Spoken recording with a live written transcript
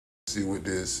See what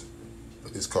this,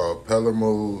 it's called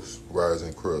Palermo's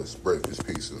Rising Crust Breakfast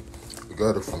Pizza. I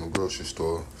got it from the grocery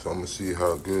store, so I'm gonna see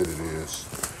how good it is.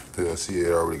 I see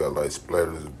it already got like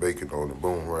splatters of bacon on it.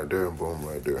 Boom right there and boom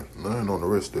right there. Nothing on the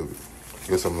rest of it.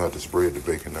 Guess I'm gonna have to spread the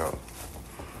bacon out.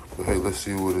 But hey, let's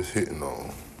see what it's hitting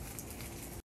on.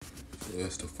 So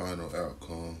that's the final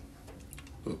outcome.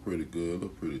 Look pretty good,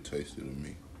 look pretty tasty to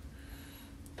me.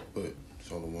 But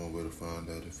it's only one way to find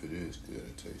out if it is good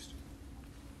and tasty.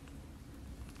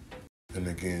 And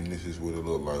again, this is what it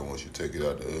look like once you take it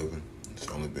out the oven. It's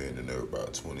only been in there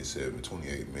about 27,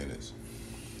 28 minutes.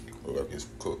 Look like it's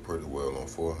cooked pretty well on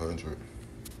 400.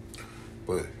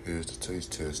 But here's the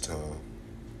taste test time.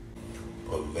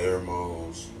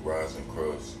 Palermo's Rising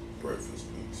Crust Breakfast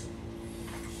Pizza.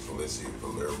 So let's see if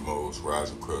Palermo's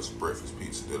Rising Crust Breakfast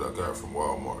Pizza that I got from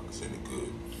Walmart is any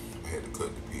good. I had to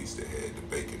cut the piece that had the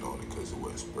bacon on it because it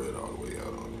wasn't spread all the way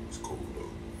out on it. It's cool though.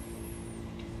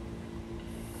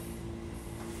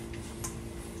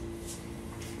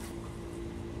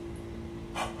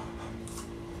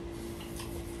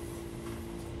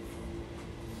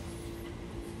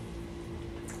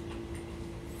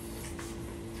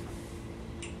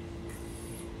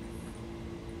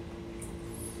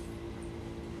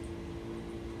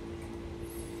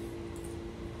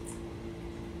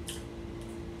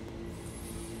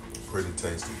 Pretty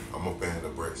tasty. I'm a fan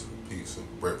of breakfast pizza.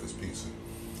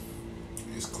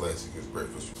 It's classic as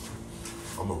breakfast.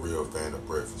 I'm a real fan of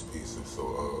breakfast pizza,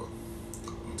 so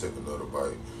I'm gonna take another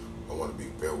bite. I want to be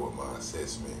fair with my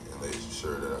assessment and make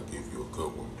sure that I give you a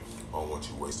good one. I don't want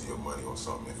you wasting your money on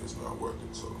something if it's not worth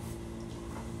it. So.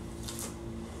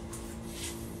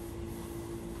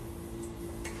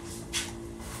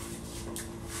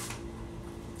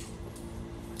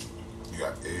 You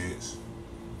got eggs,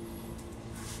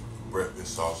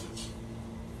 breakfast sausage,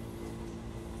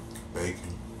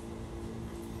 bacon,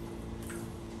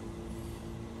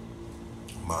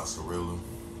 mozzarella,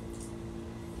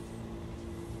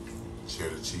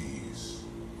 cheddar cheese,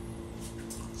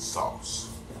 sauce.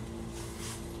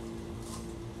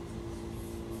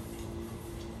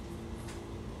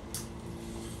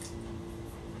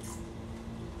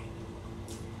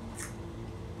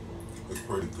 It's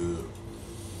pretty good.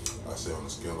 I say on a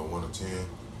scale of 1 to 10.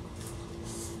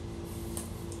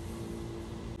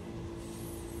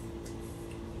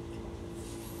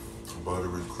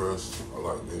 Buttery crust, I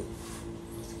like that.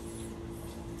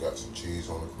 Got some cheese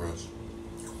on the crust.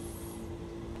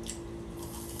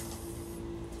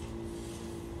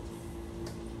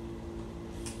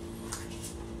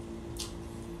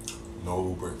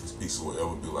 No breakfast pizza will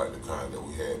ever be like the kind that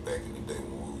we had back in the day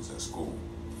when we was in school.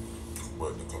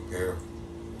 But to compare,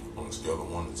 on a scale of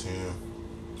 1 to 10,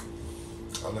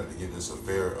 I like to give this a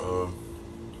fair,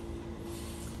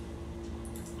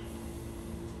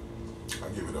 I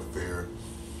give it a fair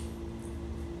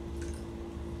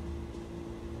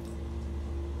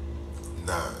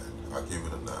 9. I give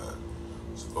it a 9.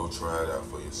 So go try it out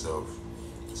for yourself.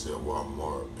 It's at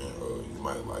Walmart, and you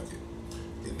might like it.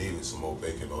 It needed some more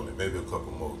bacon on it, maybe a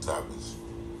couple more toppings.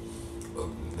 Other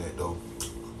than that, though,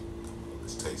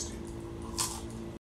 it's tasty.